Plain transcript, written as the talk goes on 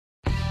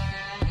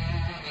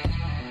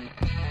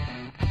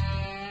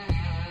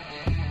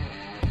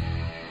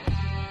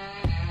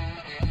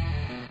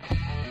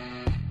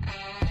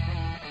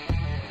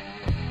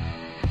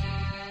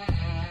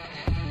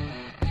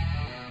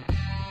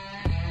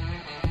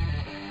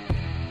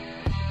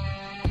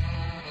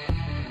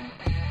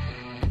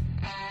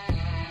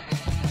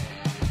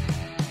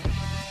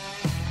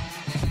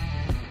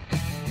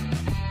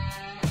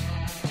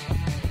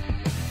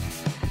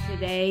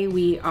Today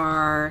we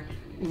are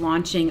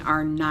launching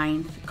our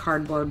 9th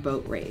cardboard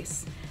boat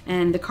race.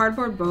 And the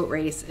cardboard boat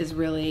race is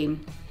really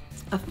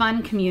a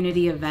fun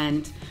community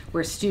event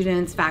where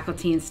students,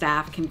 faculty, and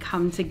staff can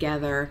come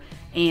together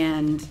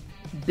and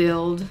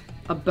build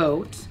a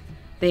boat.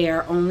 They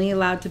are only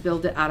allowed to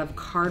build it out of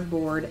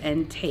cardboard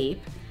and tape.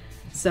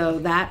 So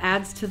that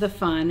adds to the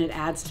fun, it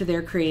adds to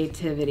their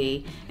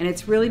creativity, and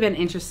it's really been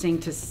interesting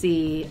to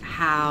see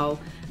how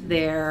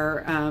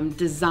their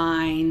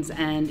designs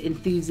and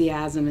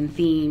enthusiasm and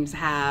themes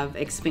have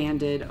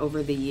expanded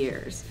over the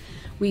years.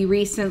 We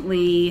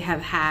recently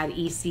have had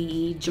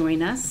ECE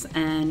join us,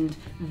 and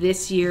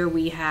this year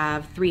we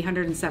have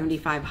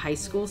 375 high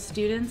school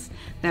students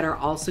that are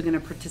also going to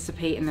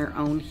participate in their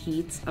own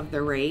heats of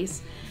the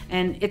race.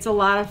 And it's a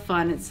lot of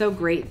fun. It's so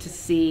great to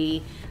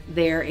see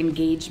their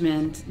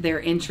engagement, their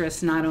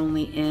interest not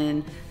only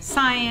in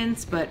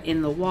science, but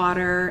in the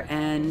water,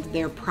 and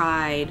their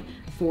pride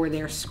for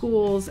their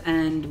schools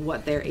and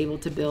what they're able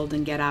to build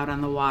and get out on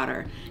the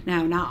water.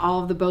 Now, not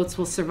all of the boats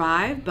will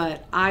survive,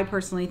 but I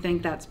personally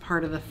think that's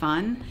part of the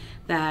fun,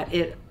 that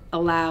it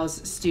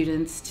allows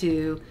students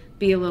to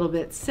be a little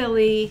bit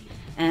silly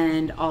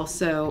and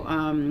also,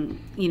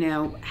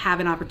 have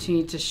an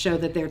opportunity to show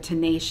that they're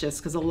tenacious,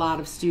 because a lot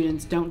of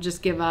students don't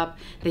just give up,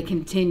 they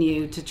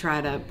continue to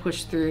try to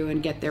push through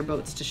and get their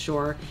boats to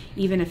shore,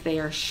 even if they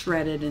are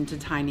shredded into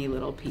tiny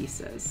little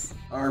pieces.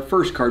 Our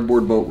first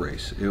cardboard boat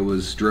race, it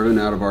was driven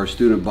out of our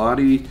student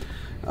body,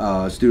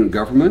 student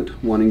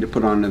government, wanting to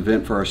put on an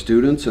event for our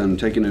students and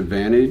taking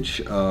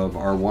advantage of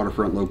our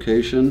waterfront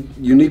location.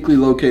 Uniquely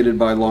located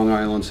by Long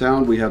Island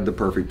Sound, we have the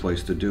perfect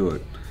place to do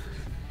it.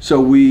 So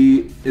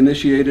we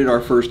initiated our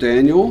first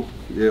annual.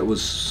 It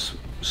was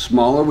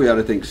smaller, we had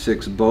I think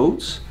 6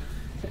 boats,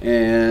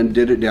 and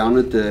did it down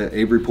at the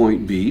Avery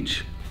Point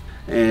beach.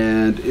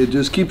 And it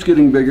just keeps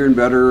getting bigger and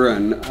better,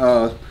 and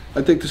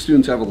I think the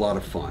students have a lot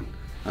of fun.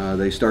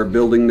 They start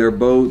building their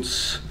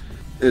boats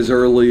as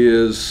early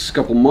as a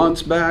couple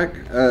months back,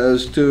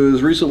 as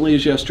recently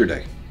as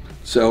yesterday.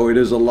 So it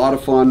is a lot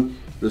of fun.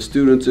 The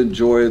students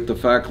enjoy it, the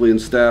faculty and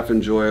staff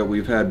enjoy it.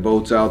 We've had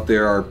boats out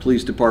there. Our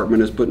police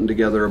department is putting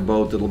together a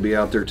boat that'll be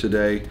out there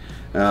today,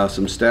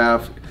 some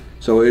staff.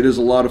 So it is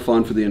a lot of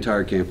fun for the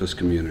entire campus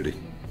community.